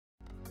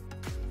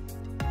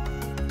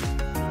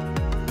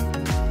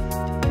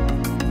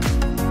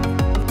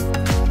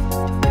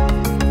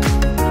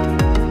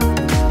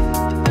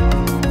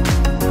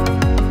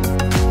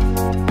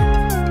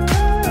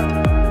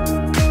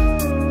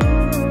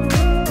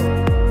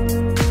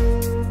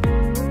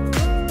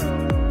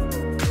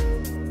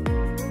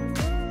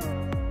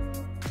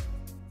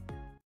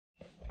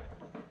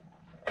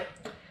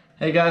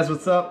Hey guys,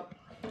 what's up?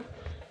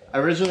 I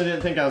originally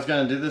didn't think I was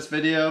going to do this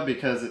video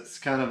because it's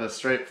kind of a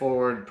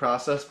straightforward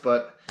process,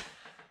 but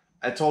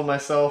I told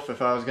myself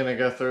if I was going to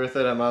go through with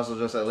it, I might as well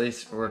just at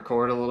least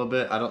record a little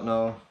bit. I don't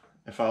know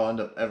if I'll end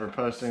up ever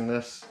posting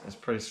this. It's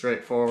pretty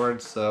straightforward,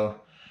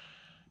 so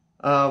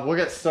we'll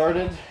get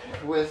started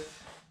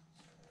with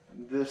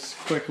this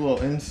quick little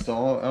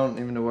install. I don't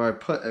even know where I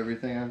put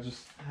everything. I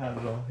just have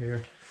it all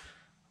here.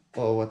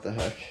 Oh, what the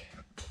heck.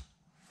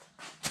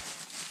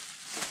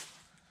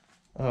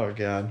 Oh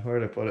god, where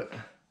did I put it?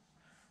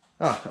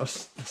 Ah, I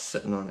was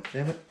sitting on it,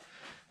 damn it.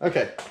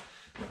 Okay,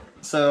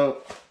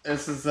 so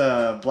this is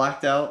a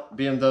blacked out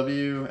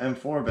BMW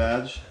M4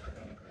 badge.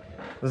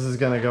 This is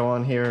gonna go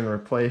on here and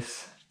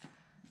replace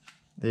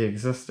the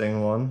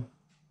existing one,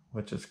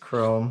 which is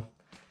chrome.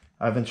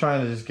 I've been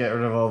trying to just get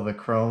rid of all the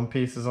chrome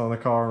pieces on the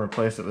car and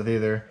replace it with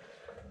either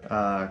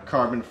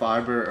carbon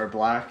fiber or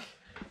black.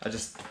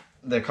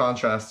 The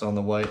contrast on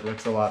the white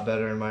looks a lot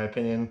better in my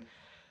opinion.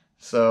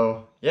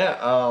 So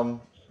yeah,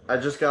 I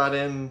just got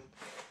in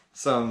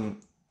some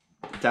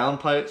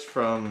downpipes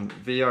from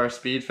VR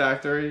Speed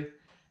Factory,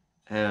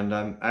 and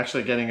I'm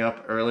actually getting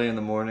up early in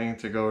the morning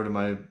to go over to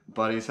my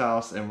buddy's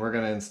house, and we're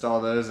gonna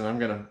install those, and I'm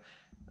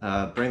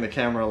gonna bring the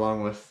camera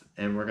along with,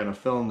 and we're gonna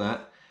film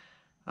that.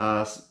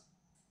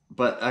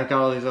 But I've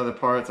got all these other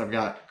parts. I've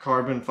got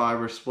carbon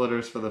fiber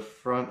splitters for the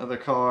front of the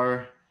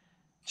car,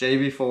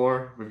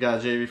 JB4. We've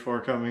got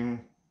JB4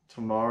 coming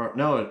tomorrow.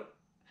 No, it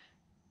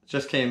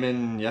just came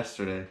in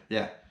yesterday.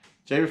 Yeah,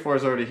 JB4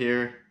 is already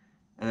here,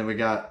 and then we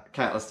got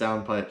catless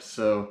downpipes.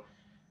 So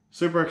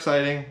super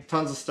exciting.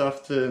 Tons of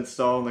stuff to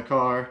install in the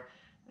car.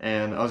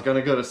 And I was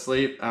gonna go to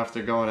sleep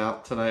after going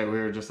out tonight. We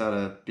were just at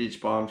a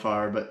beach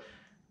bonfire, but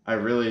I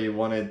really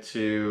wanted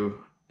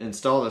to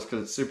install this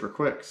because it's super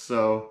quick.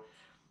 So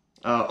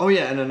oh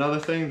yeah, and another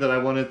thing that I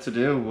wanted to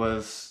do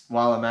was,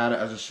 while I'm at it,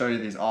 I'll just show you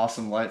these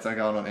awesome lights I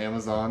got on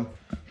Amazon.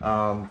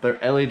 They're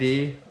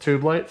LED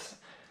tube lights,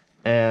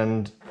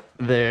 and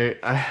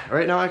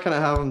right now I kind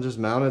of have them just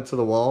mounted to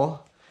the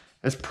wall.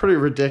 It's pretty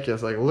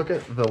ridiculous. Like, look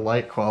at the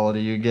light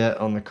quality you get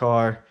on the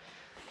car.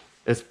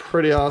 It's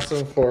pretty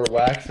awesome for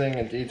waxing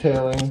and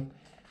detailing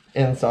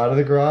inside of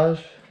the garage.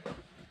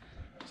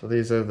 So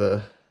these are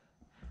the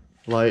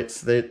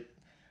lights. They're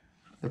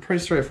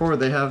pretty straightforward.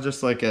 They have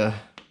just like a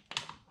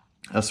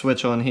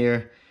switch on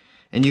here,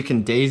 and you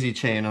can daisy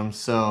chain them.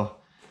 So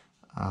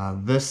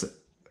this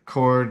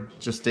cord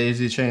just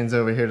daisy chains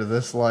over here to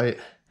this light,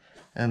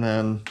 and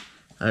then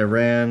I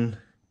ran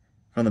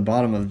from the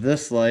bottom of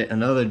this light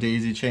another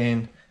daisy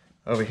chain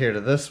over here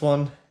to this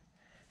one,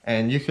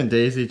 and you can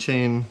daisy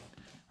chain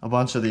a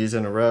bunch of these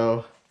in a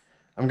row.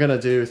 I'm gonna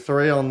do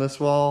 3 on this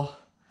wall,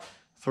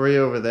 3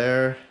 over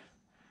there,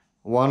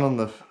 1 on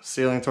the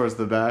ceiling towards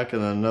the back,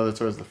 and then another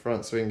towards the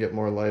front, so we can get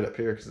more light up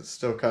here because it's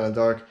still kind of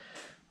dark.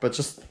 But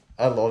just,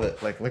 I love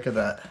it. Like, look at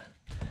that.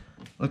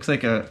 Looks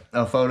like a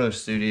photo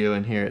studio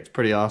in here. It's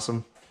pretty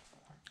awesome.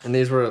 And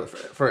these were,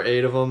 for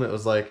 8 of them, it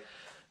was like,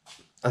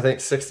 I think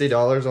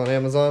 $60 on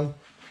Amazon.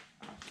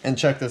 And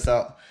check this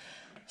out.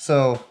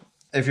 So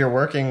if you're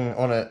working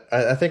on it,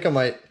 I think I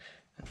might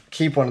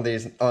keep one of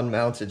these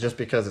unmounted just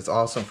because it's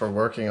awesome for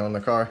working on the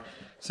car.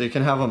 So you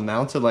can have them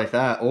mounted like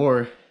that,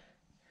 or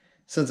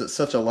since it's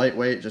such a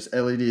lightweight, just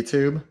LED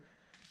tube,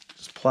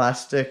 just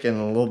plastic and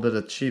a little bit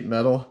of cheap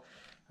metal.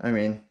 I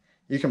mean,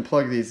 you can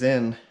plug these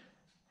in,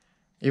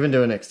 even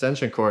do an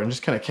extension cord, and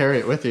just kind of carry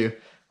it with you.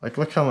 Like,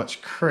 look how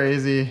much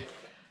crazy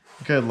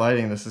good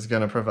lighting this is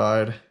going to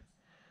provide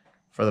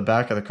for the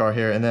back of the car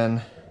here. And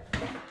then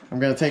I'm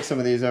going to take some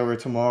of these over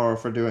tomorrow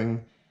for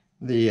doing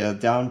the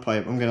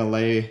downpipe. I'm going to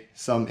lay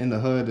some in the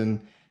hood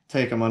and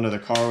take them under the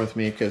car with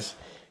me, because,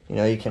 you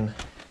know, you can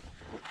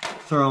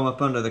throw them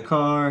up under the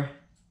car,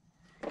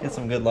 get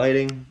some good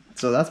lighting.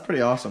 So that's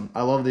pretty awesome.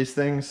 I love these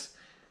things.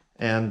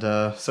 And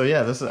so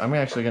yeah, I'm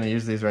actually going to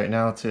use these right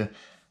now to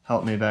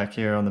help me back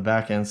here on the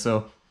back end.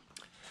 So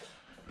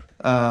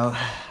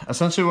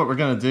essentially what we're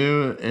going to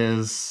do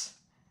is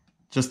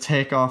just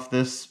take off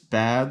this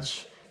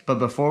badge. But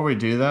before we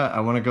do that,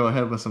 I want to go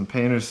ahead with some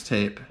painter's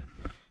tape.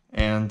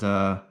 And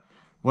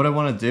what I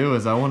want to do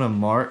is I want to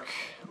mark,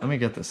 let me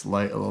get this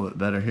light a little bit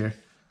better here.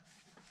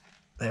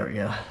 There we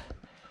go.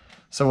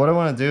 So what I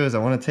want to do is I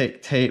want to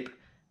take tape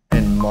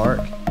and mark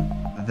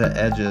the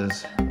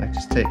edges. Like,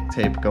 just take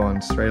tape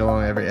going straight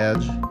along every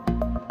edge,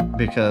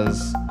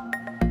 because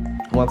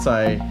once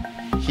I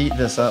heat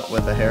this up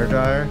with a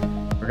hairdryer,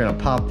 we're gonna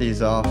pop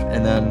these off,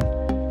 and then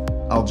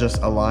I'll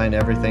just align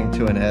everything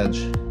to an edge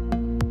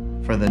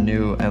for the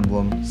new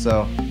emblem.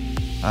 So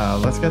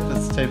let's get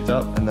this taped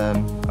up, and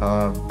then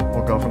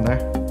we'll go from there.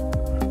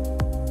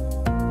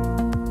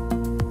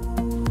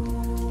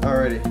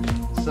 Alrighty,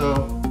 so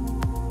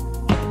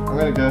I'm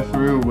gonna go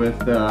through with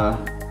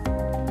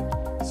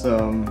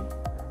some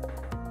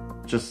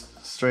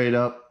just straight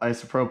up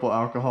isopropyl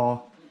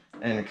alcohol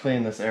and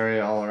clean this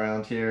area all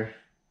around here.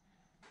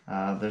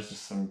 There's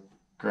just some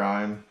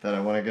grime that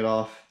I want to get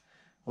off.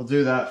 We'll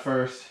do that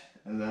first,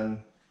 and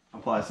then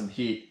apply some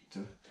heat to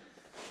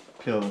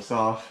peel this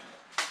off.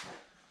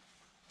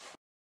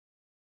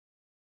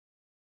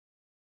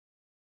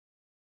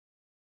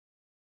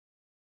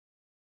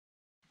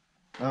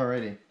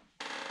 Alrighty.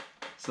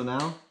 So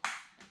now,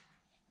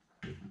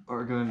 what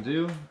we're going to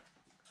do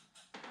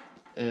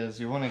is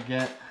you want to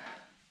get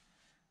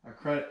a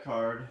credit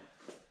card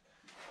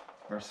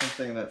or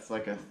something that's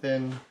like a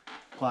thin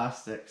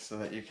plastic so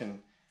that you can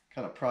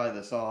kind of pry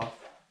this off.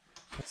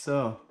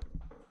 So,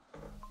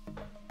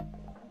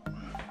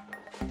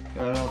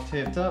 got it all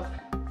taped up.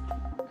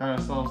 Got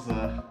ourselves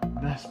a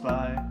Best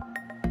Buy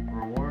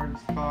rewards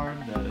card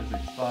that is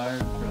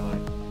expired for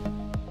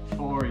like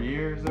 4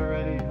 years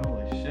already.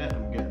 Holy shit,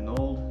 I'm getting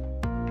old.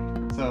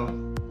 So,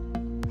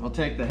 we'll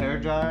take the hair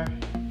dryer,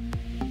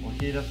 we'll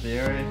heat up the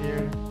area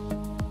here,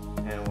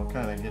 and we'll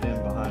kind of get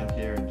in behind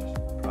here and just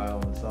pry all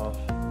this off.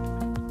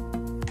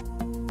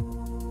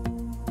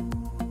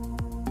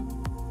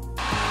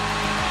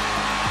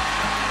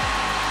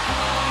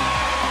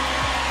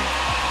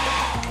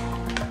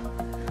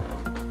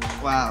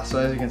 Wow, so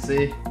as you can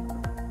see,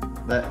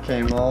 that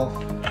came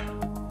off,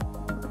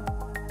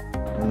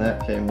 and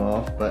that came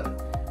off, but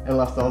it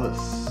left all this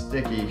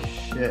sticky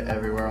shit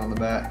everywhere on the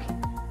back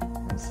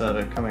instead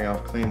of coming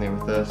off cleanly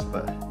with this,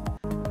 but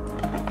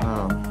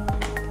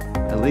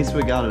at least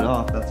we got it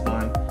off, that's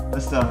fine.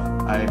 This stuff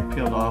I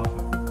peeled off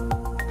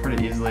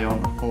pretty easily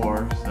on the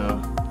floor, so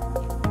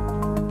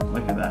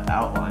look at that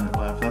outline it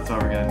left. That's all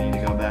we're gonna need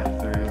to go back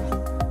through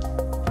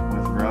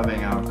with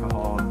rubbing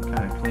alcohol and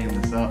kind of clean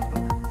this up.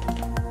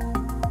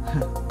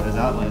 Those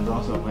outlines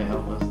also might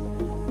help us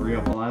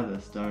reapply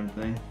this darn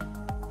thing.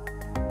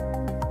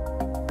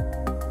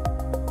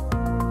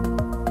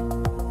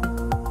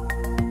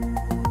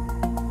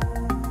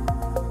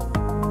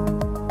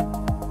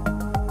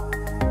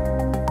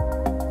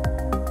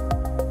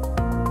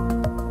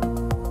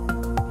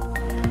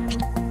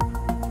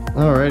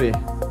 Alrighty,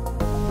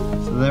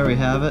 so there we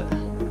have it.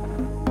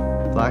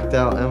 Blacked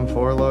out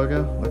M4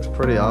 logo, looks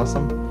pretty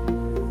awesome.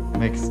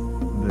 Makes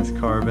this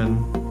carbon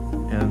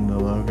and the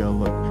logo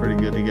look pretty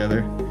good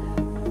together.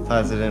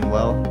 Ties it in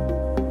well.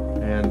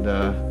 And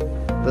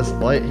this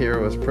light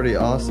here was pretty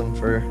awesome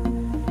for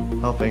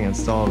helping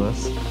install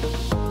this.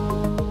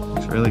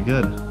 Looks really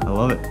good. I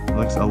love it. It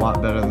looks a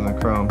lot better than the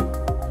chrome.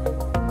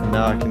 And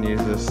now I can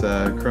use this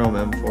chrome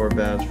M4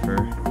 badge for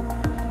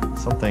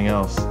something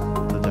else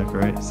to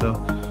decorate. So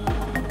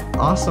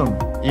awesome.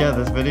 Yeah,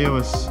 this video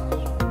was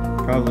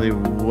probably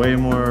way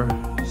more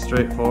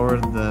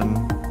straightforward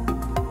than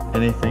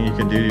anything you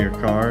could do to your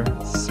car.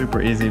 It's a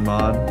super easy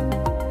mod,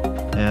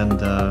 and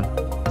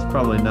it's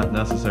probably not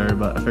necessary,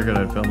 but I figured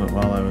I'd film it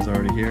while I was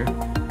already here.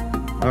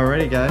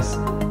 Alrighty guys,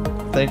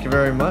 thank you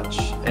very much,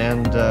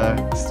 and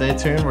stay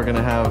tuned. We're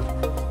gonna have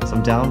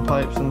some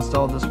downpipes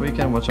installed this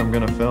weekend, which I'm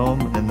gonna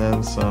film, and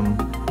then some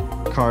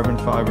carbon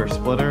fiber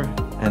splitter,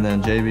 and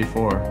then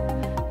JB4.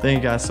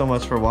 Thank you guys so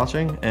much for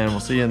watching, and we'll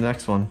see you in the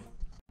next one.